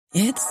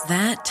It's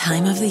that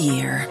time of the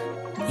year.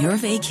 Your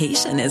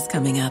vacation is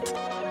coming up.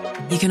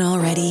 You can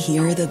already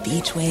hear the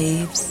beach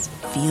waves,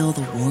 feel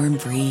the warm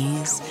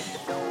breeze,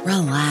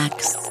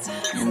 relax,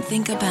 and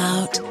think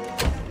about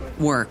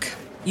work.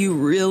 You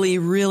really,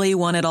 really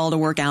want it all to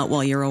work out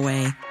while you're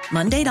away.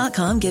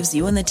 Monday.com gives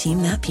you and the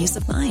team that peace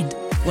of mind.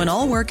 When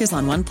all work is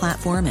on one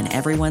platform and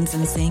everyone's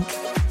in sync,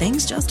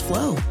 things just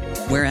flow.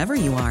 Wherever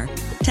you are,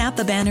 tap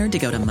the banner to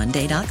go to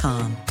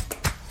Monday.com.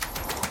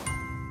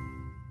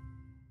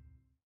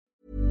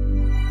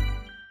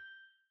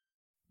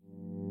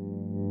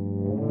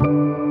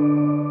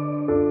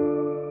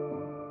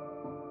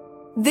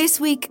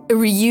 This week, a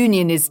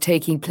reunion is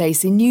taking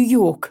place in New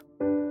York.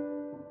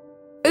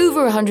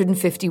 Over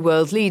 150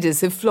 world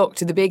leaders have flocked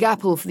to the Big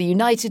Apple for the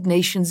United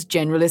Nations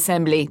General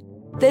Assembly.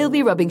 They'll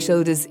be rubbing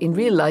shoulders in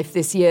real life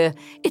this year.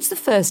 It's the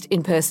first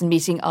in-person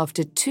meeting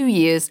after 2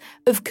 years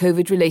of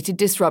COVID-related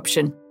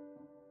disruption.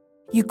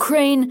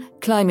 Ukraine,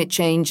 climate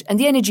change, and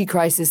the energy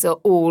crisis are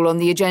all on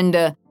the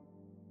agenda.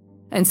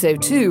 And so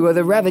too are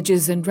the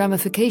ravages and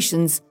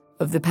ramifications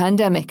of the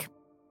pandemic.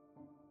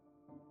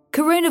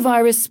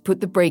 Coronavirus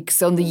put the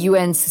brakes on the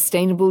UN's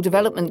Sustainable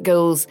Development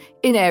Goals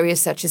in areas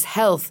such as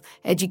health,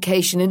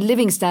 education and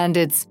living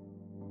standards.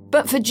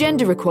 But for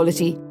gender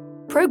equality,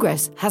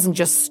 progress hasn't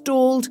just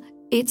stalled,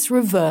 it's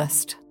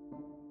reversed.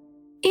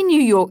 In New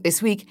York this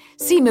week,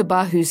 Seema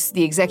Bahus,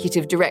 the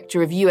executive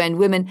director of UN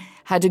Women,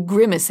 had a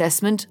grim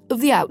assessment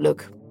of the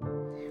outlook.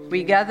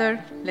 We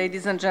gather,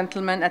 ladies and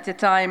gentlemen, at a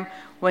time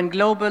when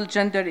global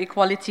gender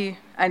equality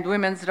and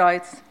women's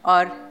rights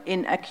are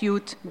in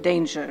acute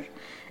danger.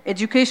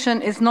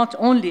 Education is not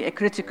only a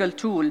critical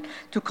tool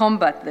to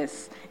combat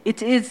this,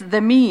 it is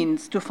the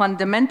means to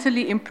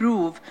fundamentally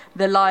improve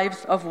the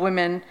lives of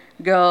women,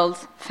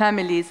 girls,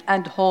 families,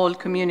 and whole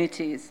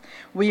communities.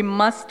 We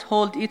must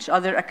hold each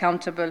other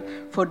accountable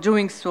for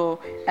doing so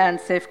and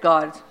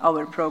safeguard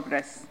our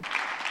progress.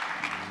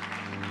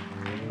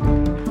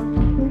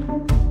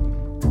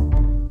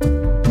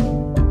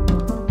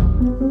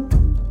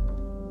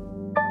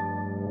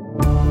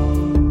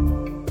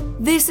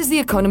 This is The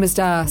Economist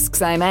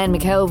Asks. I'm Anne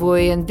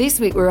McElvoy, and this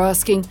week we're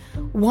asking,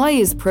 why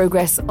is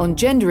progress on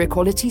gender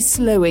equality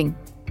slowing?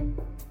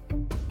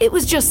 It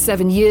was just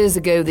 7 years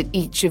ago that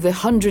each of the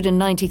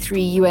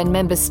 193 UN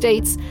member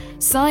states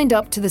signed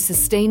up to the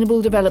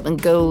Sustainable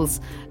Development Goals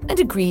and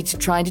agreed to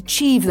try and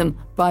achieve them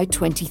by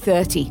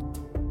 2030.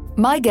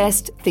 My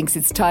guest thinks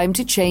it's time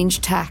to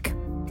change tack.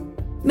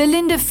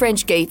 Melinda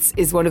French Gates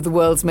is one of the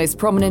world's most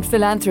prominent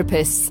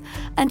philanthropists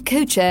and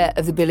co-chair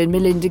of the Bill and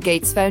Melinda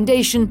Gates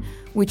Foundation,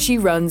 which she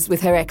runs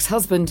with her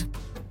ex-husband.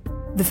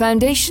 The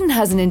foundation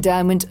has an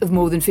endowment of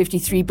more than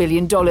 $53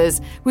 billion,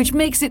 which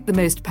makes it the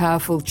most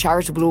powerful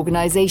charitable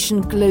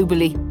organisation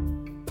globally.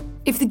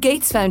 If the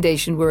Gates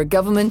Foundation were a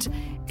government,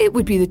 it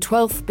would be the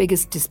 12th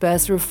biggest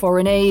disperser of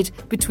foreign aid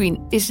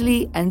between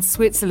Italy and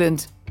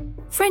Switzerland.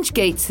 French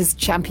Gates has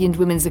championed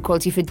women's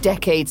equality for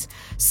decades,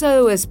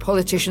 so as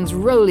politicians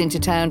roll into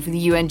town for the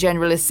UN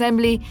General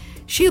Assembly,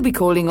 she'll be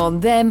calling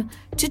on them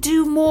to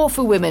do more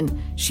for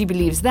women. She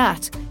believes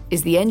that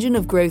is the engine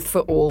of growth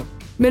for all.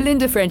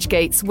 Melinda French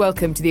Gates,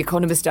 welcome to The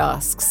Economist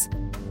Asks.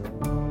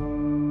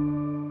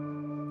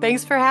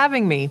 Thanks for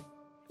having me.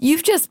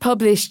 You've just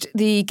published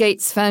the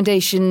Gates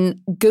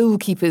Foundation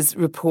Goalkeepers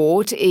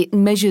Report. It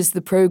measures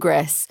the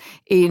progress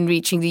in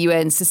reaching the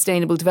UN's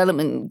Sustainable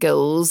Development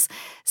Goals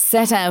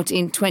set out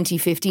in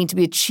 2015 to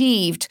be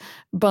achieved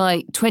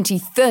by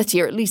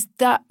 2030, or at least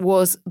that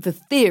was the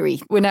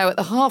theory. We're now at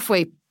the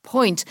halfway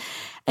point,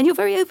 and you're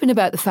very open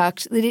about the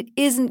fact that it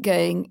isn't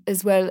going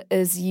as well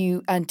as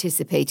you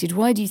anticipated.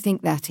 Why do you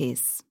think that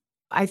is?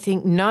 I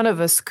think none of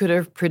us could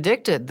have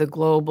predicted the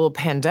global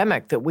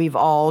pandemic that we've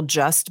all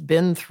just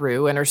been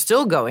through and are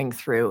still going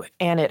through.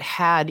 And it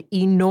had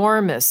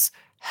enormous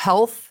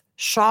health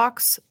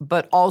shocks,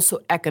 but also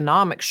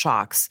economic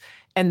shocks.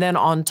 And then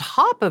on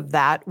top of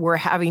that, we're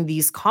having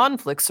these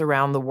conflicts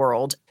around the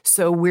world.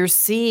 So we're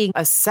seeing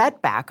a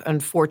setback,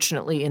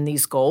 unfortunately, in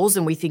these goals.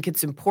 And we think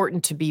it's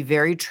important to be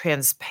very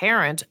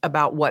transparent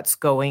about what's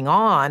going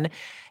on.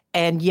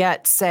 And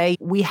yet say,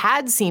 we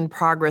had seen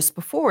progress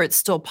before, it's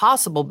still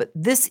possible, but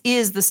this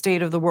is the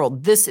state of the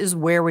world. This is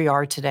where we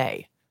are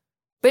today.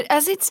 But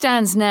as it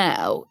stands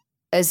now,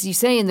 as you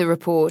say in the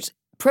report,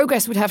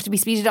 progress would have to be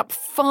speeded up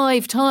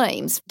 5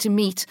 times to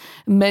meet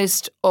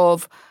most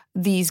of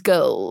these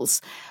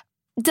goals.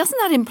 Doesn't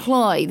that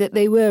imply that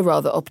they were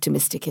rather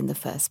optimistic in the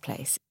first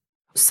place?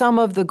 Some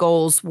of the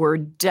goals were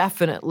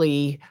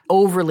definitely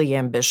overly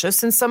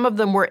ambitious, and some of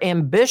them were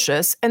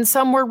ambitious, and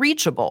some were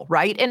reachable,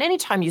 right? And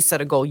anytime you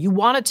set a goal, you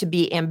want it to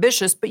be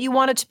ambitious, but you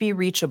want it to be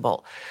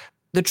reachable.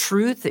 The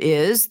truth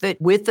is that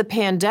with the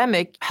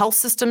pandemic, health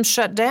systems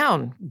shut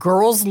down.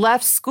 Girls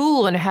left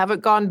school and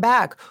haven't gone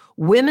back.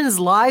 Women's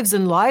lives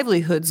and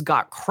livelihoods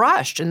got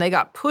crushed, and they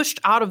got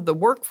pushed out of the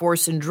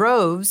workforce in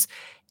droves.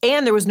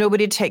 And there was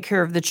nobody to take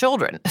care of the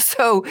children.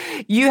 So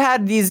you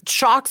had these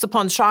shocks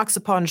upon shocks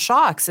upon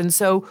shocks. And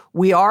so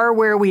we are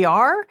where we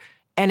are.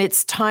 And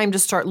it's time to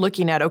start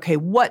looking at, okay,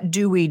 what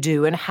do we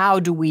do and how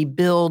do we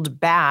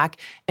build back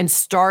and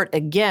start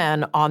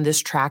again on this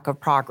track of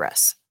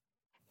progress?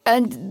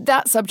 And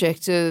that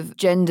subject of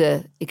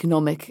gender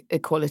economic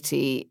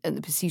equality and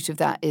the pursuit of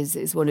that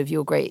is one of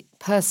your great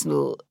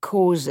personal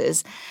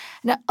causes.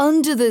 Now,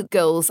 under the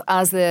goals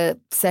as they're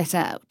set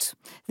out,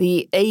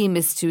 the aim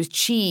is to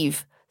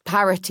achieve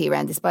parity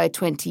around this by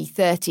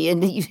 2030.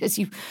 And as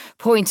you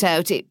point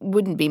out, it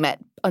wouldn't be met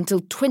until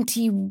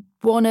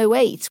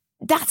 2108.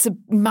 That's a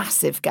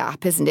massive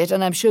gap, isn't it?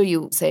 And I'm sure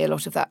you'll say a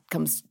lot of that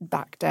comes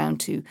back down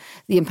to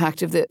the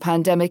impact of the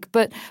pandemic.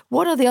 But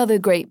what are the other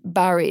great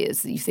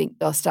barriers that you think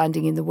are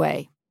standing in the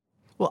way?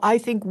 Well, I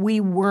think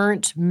we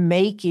weren't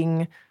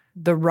making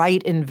the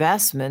right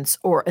investments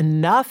or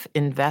enough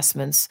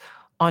investments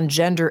on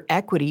gender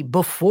equity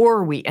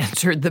before we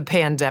entered the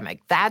pandemic.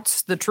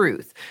 That's the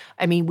truth.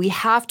 I mean, we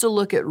have to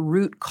look at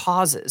root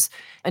causes.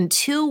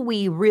 Until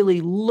we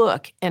really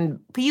look and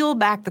peel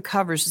back the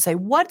covers to say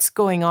what's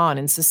going on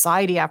in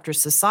society after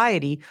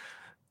society,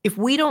 if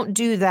we don't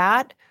do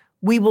that,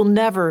 we will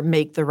never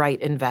make the right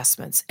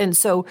investments. And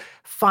so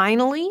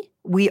finally,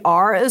 we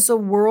are as a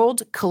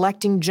world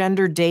collecting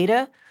gender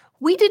data.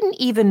 We didn't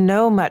even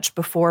know much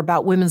before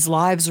about women's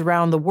lives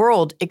around the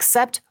world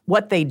except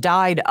what they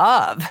died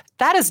of.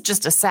 That is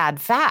just a sad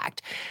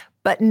fact.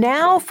 But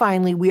now,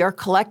 finally, we are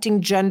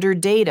collecting gender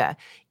data.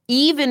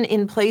 Even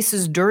in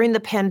places during the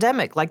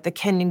pandemic, like the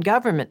Kenyan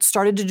government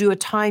started to do a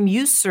time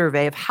use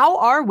survey of how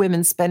are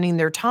women spending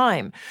their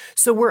time.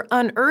 So we're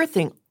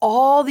unearthing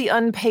all the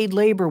unpaid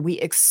labor we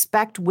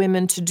expect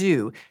women to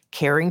do,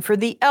 caring for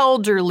the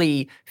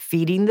elderly,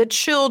 feeding the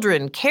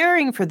children,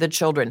 caring for the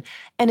children.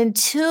 And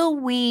until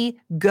we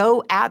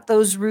go at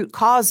those root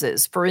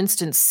causes, for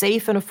instance,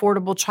 safe and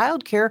affordable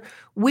childcare,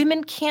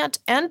 women can't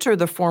enter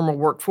the formal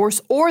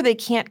workforce or they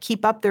can't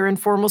keep up their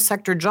informal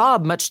sector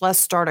job, much less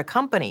start a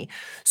company.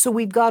 So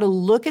we've got to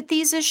look at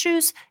these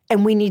issues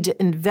and we need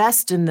to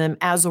invest in them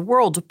as a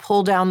world to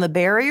pull down the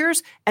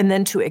barriers and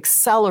then to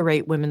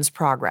accelerate women's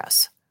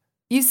progress.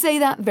 You say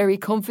that very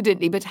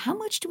confidently, but how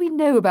much do we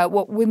know about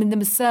what women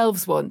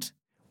themselves want?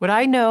 What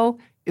I know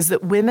is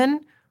that women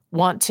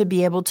want to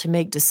be able to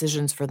make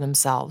decisions for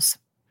themselves.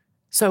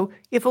 So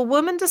if a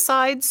woman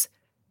decides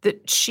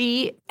that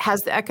she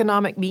has the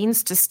economic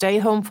means to stay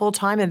home full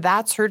time and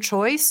that's her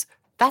choice,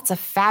 that's a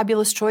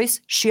fabulous choice.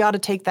 She ought to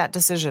take that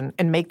decision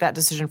and make that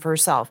decision for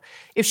herself.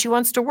 If she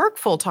wants to work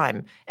full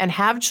time and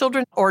have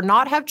children or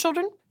not have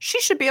children, she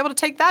should be able to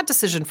take that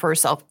decision for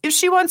herself. If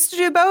she wants to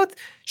do both,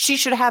 she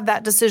should have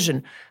that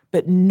decision.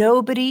 But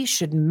nobody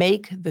should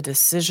make the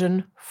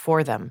decision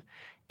for them.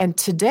 And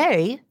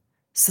today,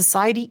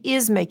 society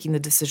is making the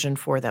decision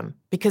for them.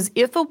 Because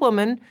if a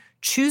woman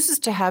chooses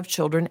to have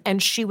children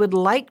and she would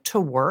like to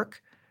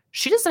work,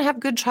 she doesn't have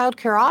good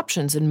childcare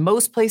options in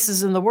most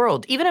places in the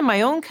world. Even in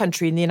my own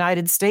country, in the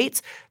United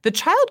States, the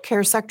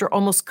childcare sector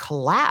almost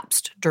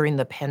collapsed during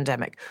the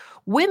pandemic.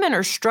 Women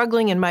are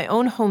struggling in my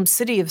own home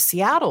city of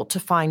Seattle to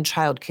find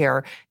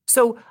childcare.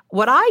 So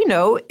what I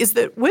know is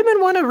that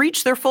women want to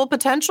reach their full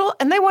potential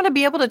and they want to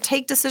be able to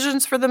take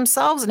decisions for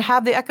themselves and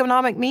have the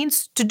economic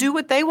means to do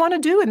what they want to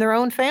do in their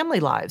own family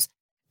lives.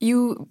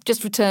 You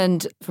just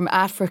returned from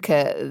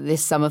Africa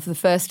this summer for the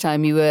first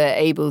time you were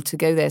able to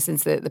go there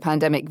since the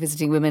pandemic,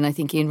 visiting women, I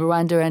think, in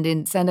Rwanda and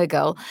in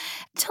Senegal.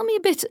 Tell me a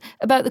bit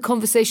about the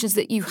conversations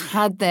that you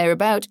had there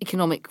about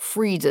economic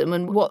freedom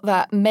and what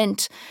that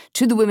meant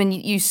to the women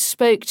you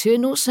spoke to,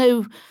 and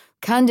also,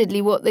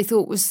 candidly, what they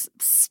thought was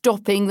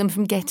stopping them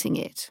from getting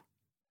it.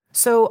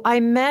 So I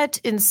met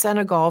in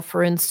Senegal,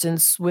 for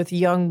instance, with a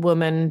young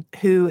woman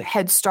who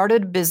had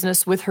started a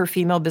business with her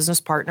female business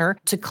partner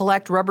to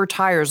collect rubber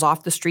tires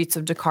off the streets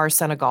of Dakar,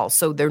 Senegal.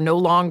 So they're no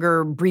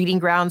longer breeding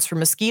grounds for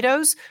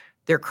mosquitoes.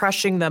 They're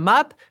crushing them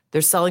up.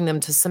 They're selling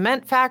them to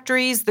cement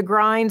factories, the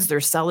grinds.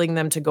 They're selling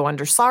them to go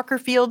under soccer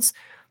fields.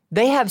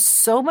 They have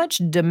so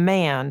much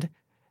demand,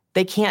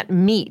 they can't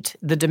meet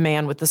the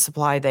demand with the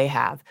supply they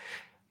have.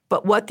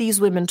 But what these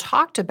women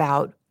talked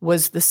about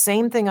was the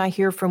same thing I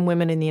hear from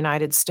women in the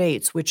United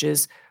States, which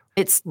is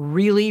it's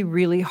really,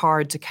 really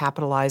hard to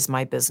capitalize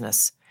my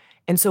business.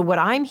 And so what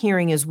I'm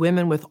hearing is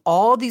women with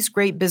all these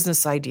great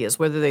business ideas,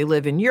 whether they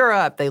live in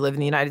Europe, they live in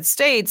the United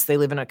States, they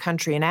live in a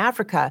country in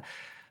Africa,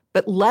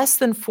 but less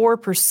than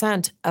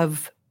 4%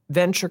 of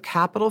venture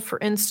capital, for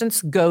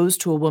instance, goes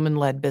to a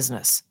woman-led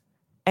business.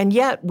 And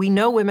yet we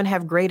know women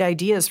have great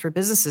ideas for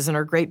businesses and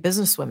are great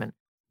businesswomen.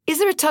 Is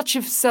there a touch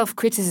of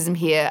self-criticism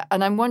here?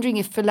 And I'm wondering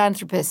if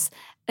philanthropists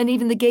and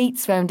even the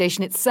Gates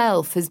Foundation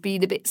itself has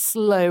been a bit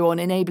slow on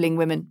enabling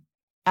women.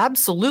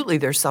 Absolutely,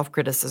 there's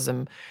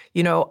self-criticism.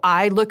 You know,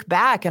 I look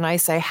back and I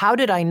say, how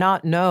did I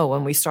not know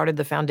when we started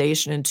the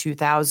foundation in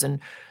 2000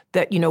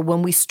 that,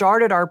 when we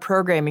started our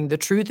programming, the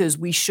truth is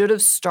we should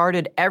have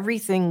started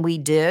everything we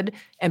did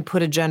and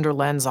put a gender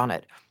lens on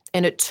it.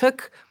 And it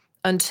took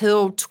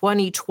until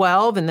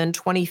 2012 and then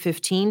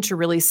 2015 to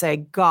really say,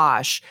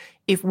 gosh,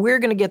 if we're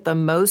going to get the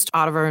most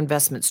out of our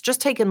investments,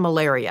 just take in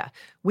malaria.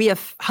 We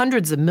have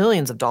hundreds of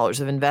millions of dollars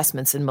of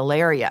investments in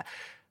malaria.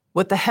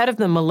 What the head of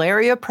the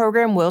malaria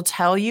program will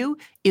tell you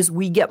is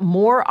we get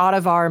more out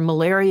of our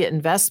malaria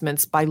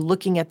investments by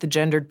looking at the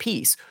gendered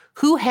piece.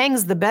 Who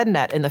hangs the bed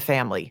net in the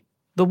family?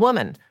 The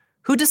woman.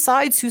 Who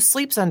decides who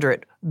sleeps under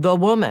it? The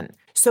woman.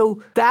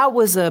 So that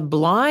was a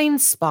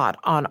blind spot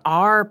on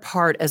our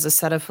part as a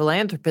set of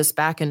philanthropists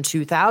back in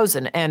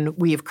 2000, and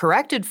we have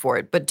corrected for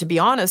it. But to be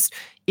honest,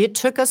 it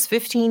took us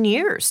 15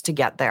 years to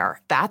get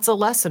there. That's a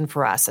lesson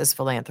for us as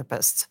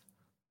philanthropists.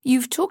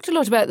 You've talked a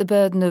lot about the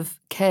burden of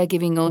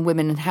caregiving on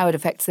women and how it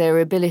affects their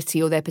ability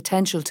or their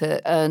potential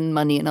to earn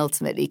money and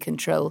ultimately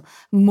control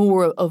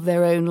more of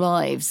their own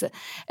lives.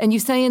 And you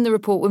say in the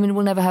report women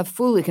will never have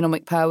full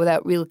economic power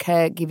without real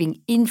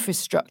caregiving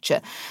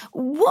infrastructure.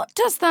 What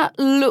does that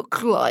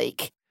look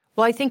like?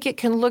 Well, I think it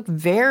can look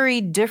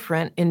very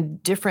different in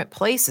different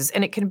places,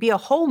 and it can be a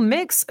whole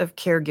mix of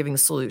caregiving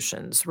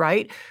solutions,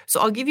 right?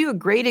 So I'll give you a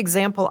great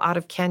example out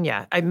of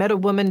Kenya. I met a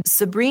woman,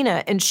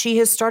 Sabrina, and she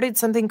has started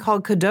something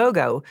called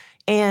Kidogo,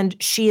 and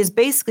she has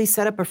basically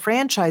set up a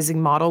franchising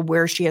model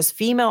where she has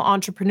female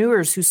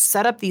entrepreneurs who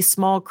set up these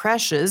small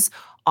creches,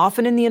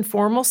 often in the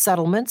informal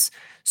settlements,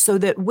 so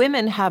that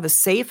women have a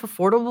safe,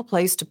 affordable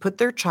place to put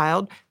their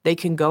child. They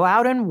can go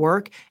out and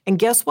work. And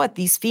guess what?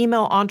 These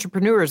female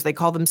entrepreneurs, they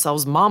call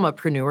themselves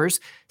mamapreneurs,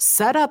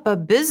 set up a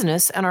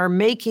business and are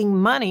making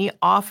money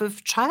off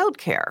of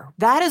childcare.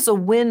 That is a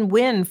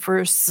win-win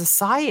for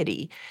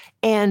society.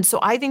 And so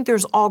I think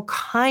there's all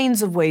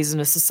kinds of ways in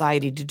a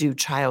society to do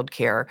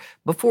childcare,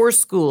 before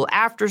school,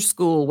 after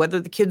school, whether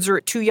the kids are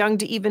too young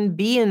to even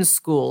be in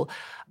school.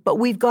 But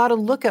we've got to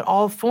look at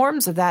all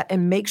forms of that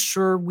and make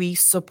sure we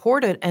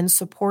support it and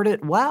support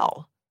it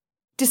well.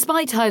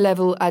 Despite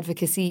high-level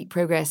advocacy,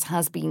 progress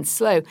has been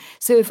slow.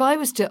 So if I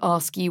was to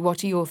ask you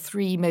what are your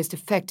 3 most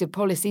effective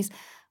policies,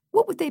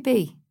 what would they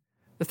be?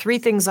 The 3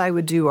 things I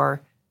would do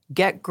are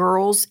get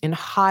girls in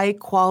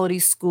high-quality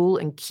school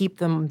and keep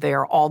them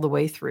there all the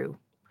way through.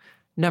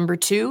 Number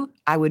 2,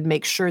 I would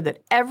make sure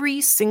that every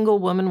single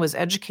woman was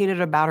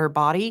educated about her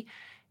body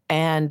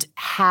and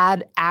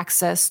had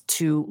access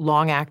to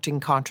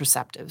long-acting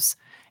contraceptives.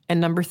 And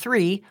number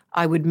 3,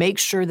 I would make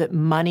sure that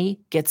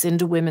money gets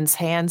into women's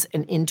hands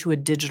and into a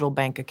digital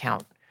bank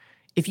account.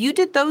 If you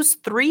did those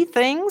 3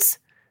 things,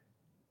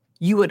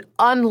 you would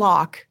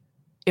unlock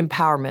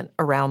empowerment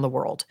around the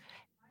world.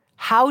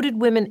 How did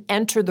women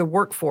enter the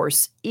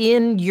workforce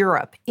in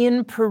Europe,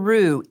 in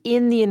Peru,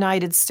 in the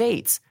United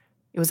States?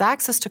 It was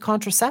access to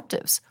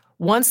contraceptives.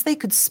 Once they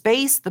could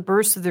space the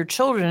births of their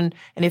children,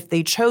 and if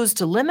they chose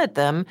to limit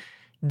them,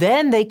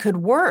 then they could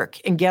work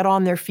and get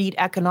on their feet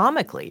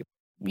economically.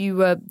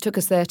 You took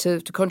us there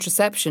to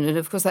contraception, and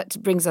of course that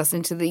brings us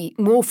into the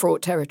more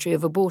fraught territory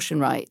of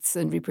abortion rights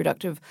and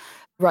reproductive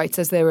rights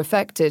as they're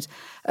affected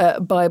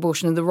by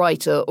abortion and the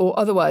right or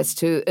otherwise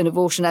to an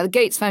abortion. Now, the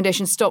Gates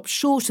Foundation stopped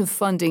short of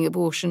funding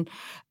abortion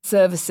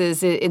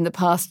services in the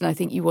past, and I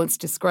think you once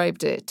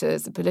described it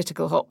as a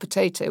political hot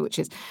potato, which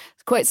is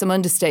quite some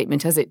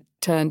understatement as it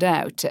turned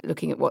out,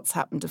 looking at what's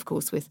happened, of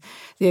course, with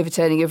the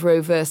overturning of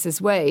Roe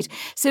versus Wade.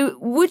 So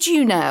would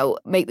you now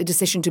make the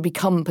decision to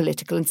become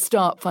political and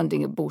start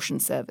funding abortion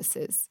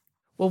services?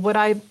 Well, what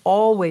I've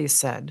always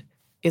said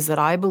is that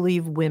I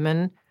believe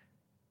women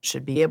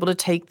should be able to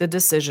take the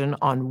decision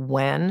on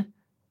when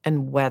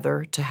and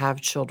whether to have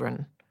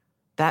children.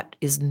 That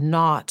is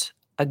not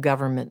a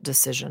government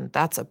decision.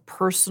 That's a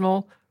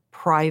personal,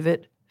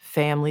 private,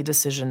 family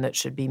decision that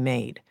should be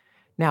made.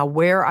 Now,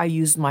 where I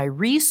use my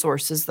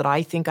resources that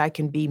I think I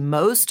can be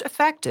most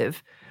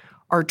effective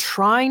are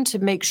trying to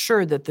make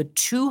sure that the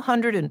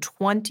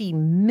 220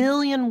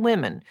 million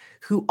women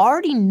who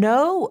already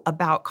know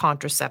about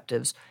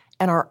contraceptives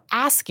and are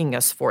asking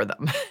us for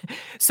them.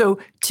 So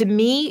to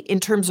me,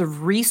 in terms of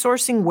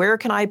resourcing, where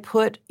can I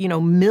put,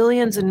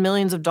 millions and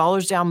millions of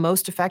dollars down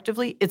most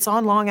effectively? It's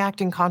on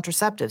long-acting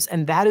contraceptives,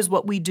 and that is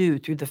what we do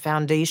through the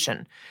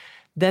foundation.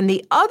 Then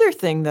the other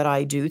thing that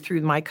I do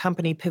through my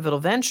company, Pivotal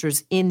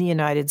Ventures, in the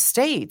United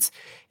States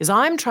is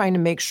I'm trying to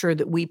make sure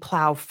that we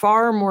plow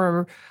far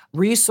more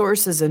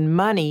resources and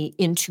money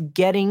into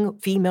getting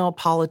female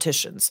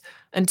politicians.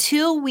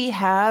 Until we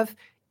have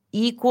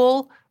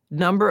equal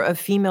number of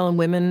female and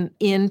women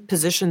in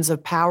positions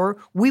of power,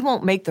 we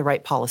won't make the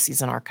right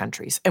policies in our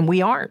countries, and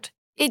we aren't.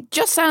 It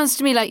just sounds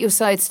to me like you're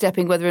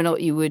sidestepping whether or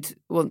not you would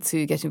want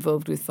to get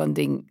involved with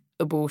funding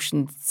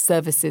abortion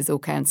services or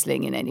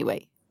counselling in any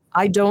way.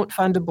 I don't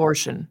fund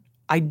abortion.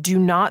 I do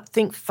not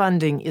think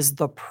funding is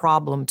the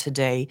problem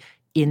today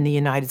in the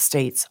United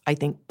States. I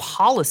think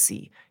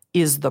policy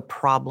is the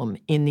problem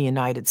in the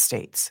United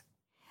States.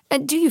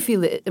 And do you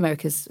feel that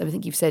America's, I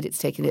think you've said it's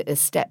taken a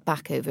step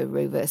back over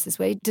Roe versus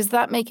Wade. Does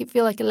that make it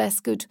feel like a less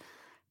good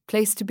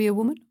place to be a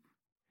woman?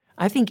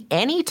 I think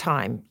any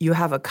time you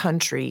have a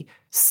country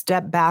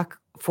step back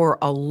for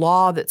a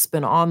law that's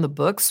been on the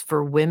books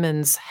for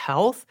women's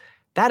health,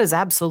 that is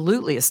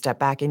absolutely a step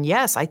back. And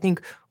yes, I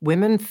think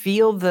women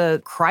feel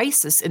the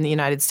crisis in the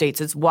United States.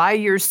 It's why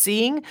you're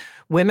seeing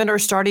women are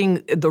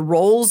starting the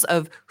roles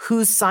of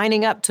who's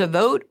signing up to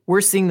vote. We're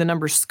seeing the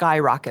numbers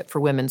skyrocket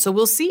for women. So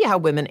we'll see how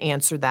women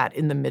answer that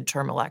in the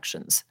midterm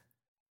elections.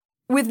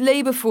 With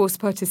labour force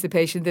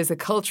participation, there's a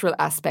cultural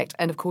aspect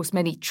and, of course,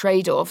 many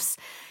trade-offs.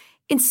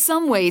 In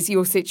some ways,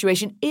 your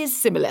situation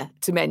is similar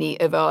to many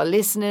of our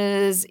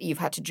listeners. You've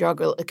had to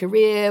juggle a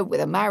career with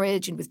a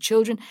marriage and with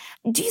children.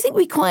 Do you think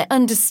we quite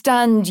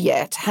understand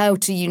yet how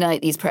to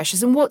unite these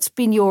pressures? And what's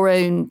been your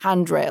own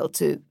handrail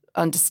to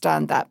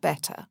understand that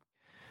better?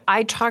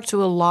 I talk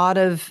to a lot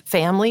of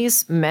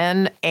families,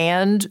 men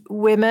and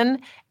women,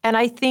 and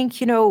I think,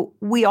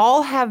 we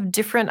all have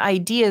different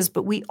ideas,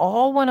 but we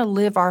all want to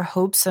live our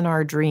hopes and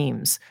our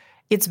dreams.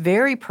 It's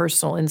very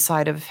personal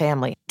inside of a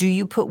family. Do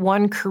you put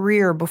one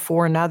career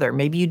before another?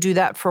 Maybe you do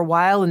that for a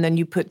while and then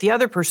you put the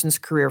other person's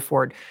career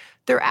forward.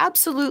 There are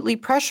absolutely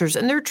pressures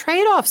and there are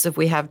trade-offs if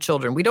we have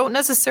children. We don't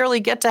necessarily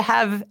get to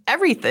have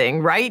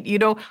everything, right?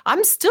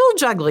 I'm still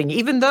juggling,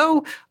 even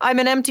though I'm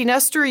an empty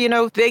nester,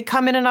 they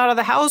come in and out of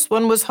the house.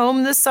 One was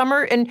home this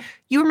summer and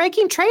you're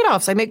making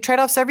trade-offs. I make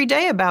trade-offs every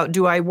day about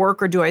do I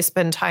work or do I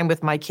spend time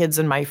with my kids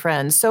and my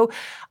friends? So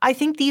I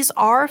think these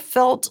are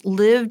felt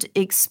lived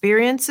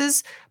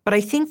experiences, but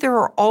I think there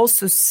are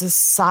also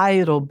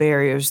societal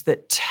barriers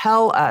that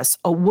tell us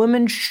a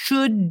woman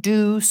should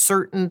do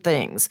certain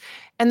things.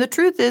 And the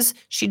truth is,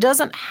 she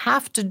doesn't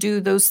have to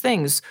do those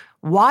things.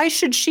 Why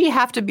should she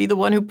have to be the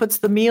one who puts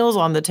the meals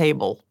on the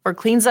table or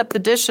cleans up the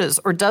dishes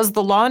or does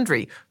the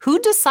laundry? Who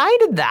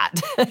decided that?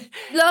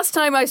 Last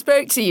time I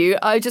spoke to you,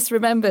 I just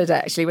remembered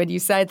actually when you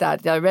said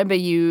that. I remember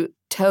you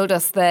told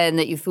us then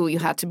that you thought you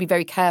had to be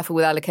very careful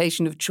with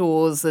allocation of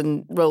chores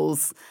and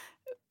roles,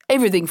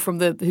 everything from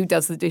who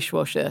does the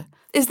dishwasher.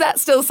 Is that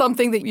still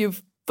something that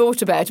you've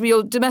thought about? I mean,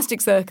 your domestic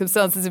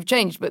circumstances have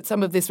changed, but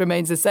some of this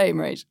remains the same,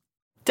 right?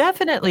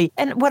 Definitely.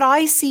 And what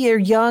I see are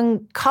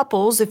young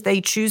couples, if they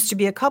choose to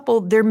be a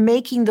couple, they're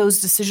making those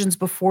decisions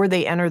before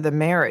they enter the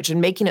marriage and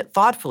making it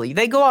thoughtfully.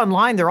 They go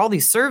online, there are all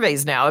these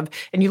surveys now,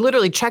 and you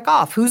literally check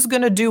off who's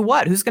going to do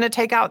what, who's going to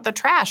take out the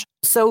trash.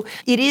 So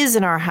it is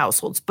in our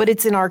households, but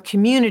it's in our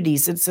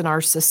communities, it's in our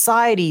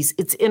societies,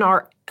 it's in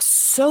our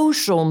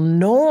social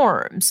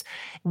norms.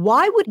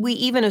 Why would we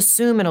even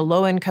assume in a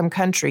low-income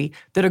country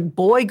that a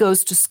boy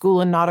goes to school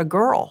and not a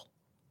girl?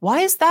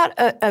 Why is that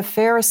a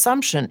fair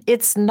assumption?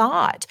 It's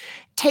not.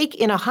 Take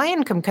in a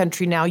high-income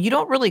country now, you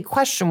don't really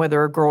question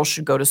whether a girl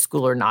should go to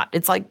school or not.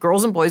 It's like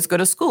girls and boys go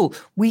to school.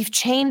 We've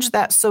changed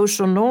that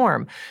social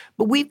norm.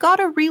 But we've got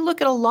to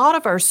relook at a lot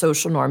of our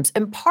social norms.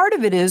 And part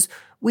of it is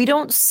we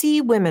don't see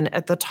women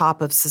at the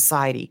top of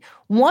society.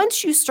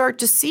 Once you start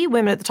to see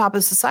women at the top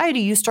of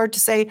society, you start to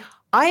say,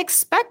 I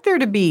expect there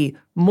to be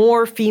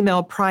more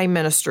female prime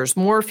ministers,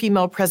 more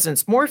female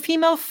presidents, more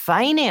female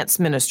finance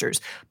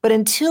ministers. But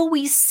until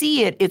we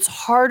see it, it's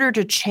harder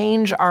to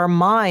change our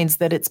minds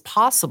that it's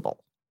possible.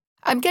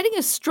 I'm getting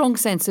a strong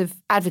sense of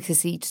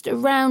advocacy just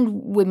around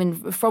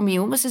women from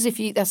you, almost as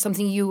if that's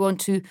something you want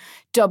to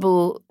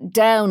double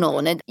down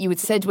on. And you had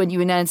said when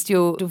you announced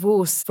your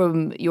divorce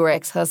from your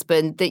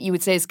ex-husband that you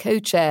would say as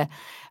co-chair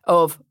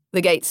of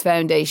the Gates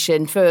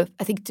Foundation for,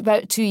 I think,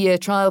 about a 2-year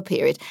trial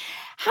period.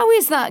 How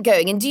is that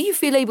going? And do you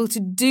feel able to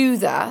do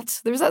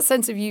that? There is that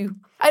sense of you,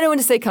 I don't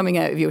want to say coming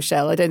out of your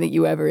shell. I don't think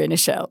you were ever in a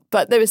shell.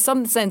 But there is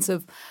some sense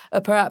of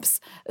perhaps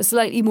a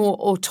slightly more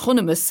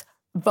autonomous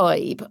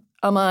vibe.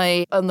 Am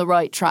I on the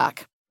right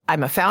track?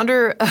 I'm a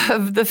founder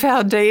of the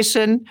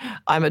foundation.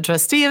 I'm a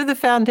trustee of the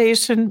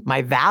foundation.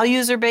 My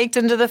values are baked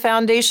into the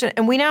foundation.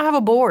 And we now have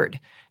a board.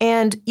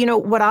 And,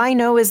 what I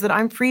know is that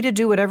I'm free to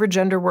do whatever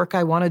gender work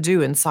I want to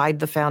do inside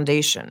the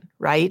foundation,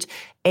 right?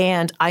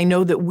 And I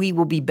know that we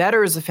will be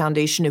better as a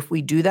foundation if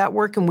we do that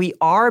work, and we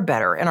are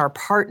better, and our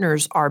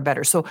partners are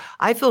better. So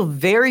I feel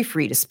very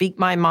free to speak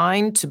my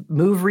mind, to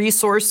move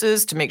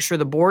resources, to make sure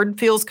the board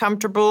feels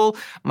comfortable,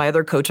 my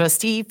other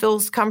co-trustee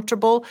feels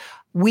comfortable.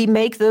 We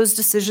make those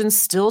decisions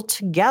still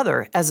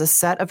together as a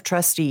set of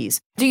trustees.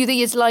 Do you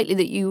think it's likely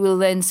that you will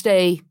then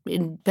stay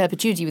in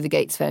perpetuity with the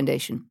Gates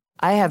Foundation?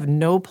 I have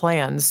no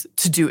plans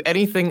to do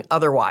anything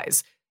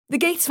otherwise. The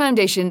Gates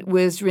Foundation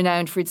was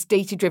renowned for its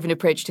data-driven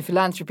approach to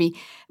philanthropy,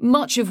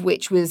 much of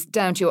which was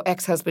down to your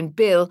ex-husband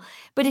Bill,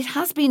 but it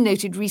has been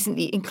noted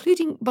recently,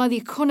 including by The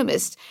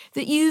Economist,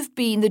 that you've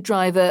been the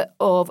driver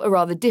of a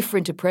rather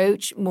different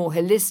approach, more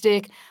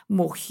holistic,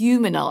 more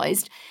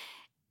humanised.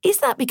 Is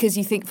that because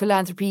you think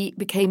philanthropy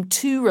became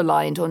too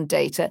reliant on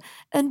data?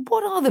 And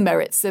what are the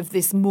merits of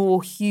this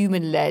more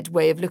human-led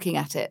way of looking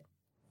at it?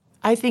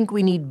 I think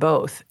we need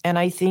both. And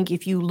I think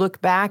if you look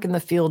back in the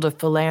field of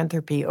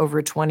philanthropy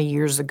over 20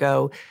 years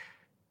ago,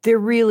 there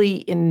really,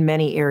 in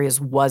many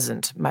areas,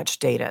 wasn't much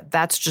data.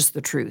 That's just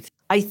the truth.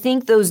 I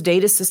think those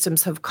data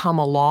systems have come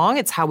along.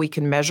 It's how we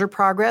can measure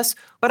progress.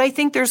 But I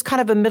think there's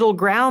kind of a middle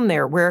ground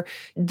there where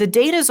the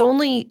data is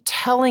only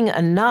telling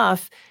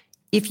enough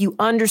if you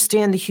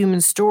understand the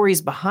human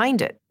stories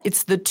behind it.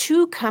 It's the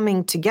two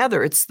coming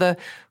together. It's the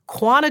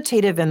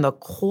quantitative and the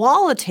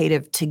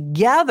qualitative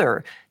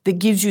together that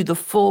gives you the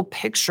full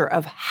picture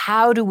of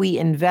how do we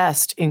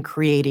invest in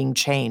creating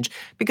change.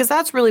 Because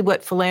that's really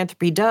what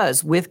philanthropy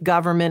does with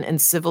government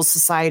and civil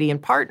society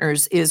and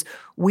partners is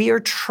we are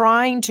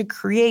trying to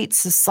create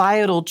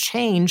societal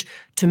change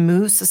to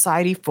move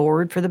society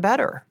forward for the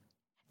better.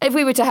 If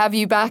we were to have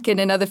you back in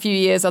another few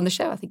years on the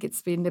show, I think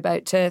it's been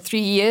about 3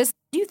 years,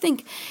 do you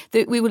think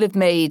that we will have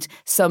made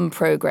some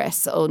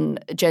progress on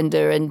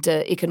gender and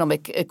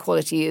economic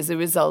equality as a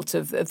result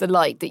of the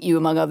light that you,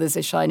 among others,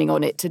 are shining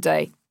on it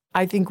today?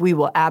 I think we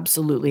will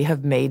absolutely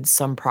have made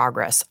some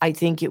progress. I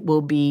think it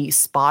will be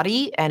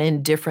spotty and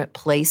in different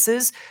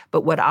places.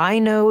 But what I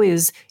know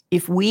is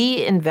if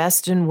we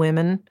invest in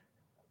women,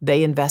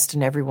 they invest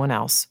in everyone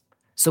else.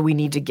 So we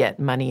need to get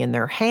money in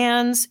their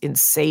hands, in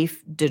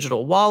safe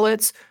digital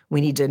wallets.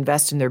 We need to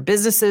invest in their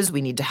businesses.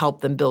 We need to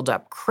help them build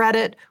up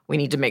credit. We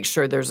need to make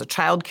sure there's a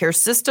childcare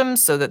system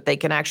so that they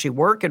can actually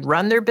work and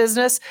run their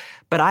business.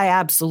 But I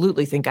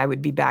absolutely think I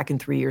would be back in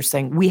 3 years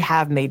saying we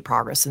have made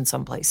progress in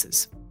some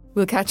places.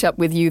 We'll catch up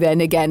with you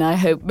then again, I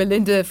hope.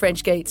 Melinda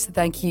French-Gates,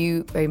 thank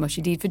you very much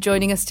indeed for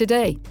joining us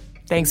today.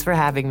 Thanks for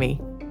having me.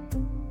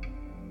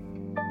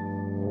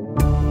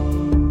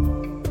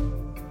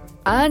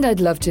 And I'd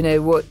love to know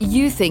what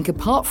you think,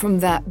 apart from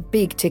that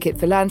big ticket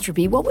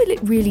philanthropy, what will it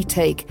really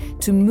take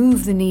to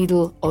move the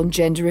needle on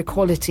gender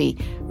equality?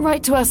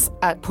 Write to us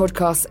at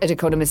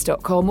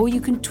podcasts@economist.com, or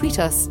you can tweet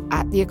us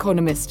at The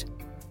Economist.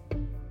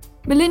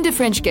 Melinda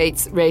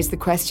French-Gates raised the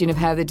question of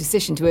how the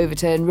decision to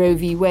overturn Roe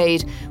v.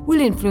 Wade will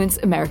influence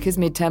America's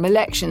midterm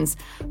elections.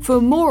 For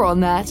more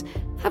on that,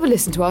 have a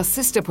listen to our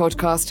sister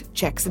podcast,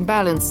 Checks and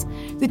Balance.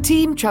 The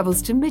team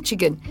travels to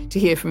Michigan to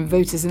hear from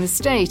voters in the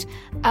state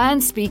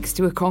and speaks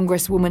to a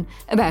congresswoman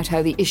about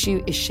how the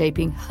issue is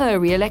shaping her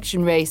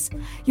re-election race.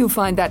 You'll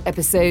find that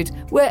episode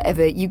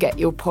wherever you get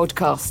your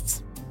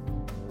podcasts.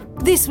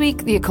 This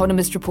week, The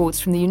Economist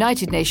reports from the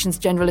United Nations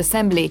General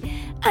Assembly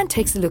and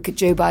takes a look at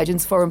Joe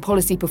Biden's foreign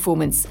policy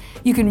performance.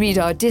 You can read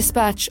our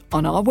dispatch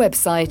on our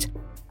website.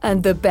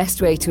 And the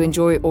best way to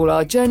enjoy all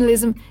our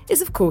journalism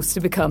is, of course, to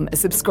become a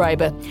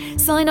subscriber.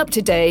 Sign up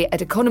today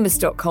at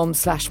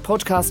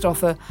economist.com/podcast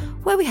offer,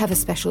 where we have a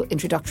special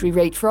introductory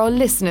rate for our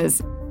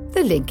listeners.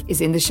 The link is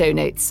in the show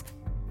notes.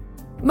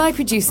 My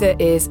producer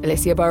is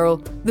Alessia Burrell,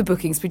 the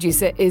bookings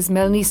producer is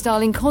Melanie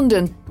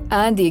Starling-Condon,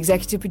 and the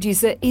executive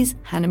producer is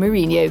Hannah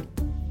Mourinho.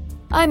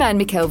 I'm Anne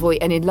McElvoy,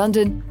 and in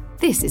London,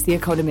 this is The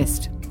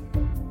Economist.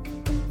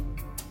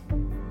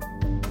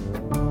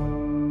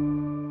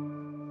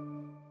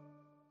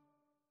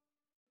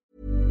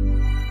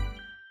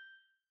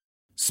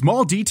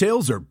 Small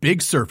details are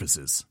big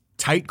surfaces.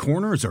 Tight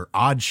corners are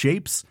odd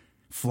shapes.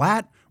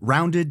 Flat,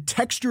 rounded,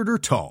 textured, or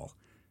tall.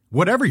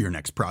 Whatever your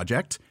next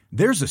project,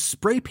 there's a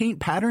spray paint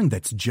pattern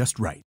that's just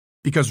right.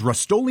 Because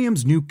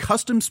Rust-Oleum's new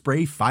Custom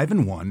Spray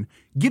 5-in-1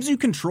 gives you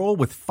control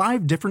with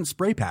 5 different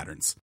spray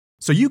patterns.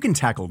 So you can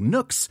tackle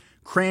nooks,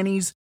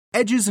 crannies,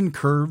 edges, and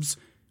curves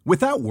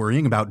without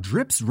worrying about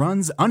drips,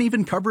 runs,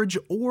 uneven coverage,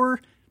 or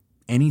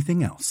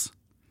anything else.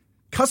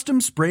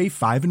 Custom Spray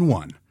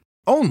 5-in-1.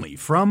 Only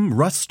from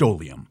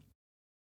Rust-Oleum.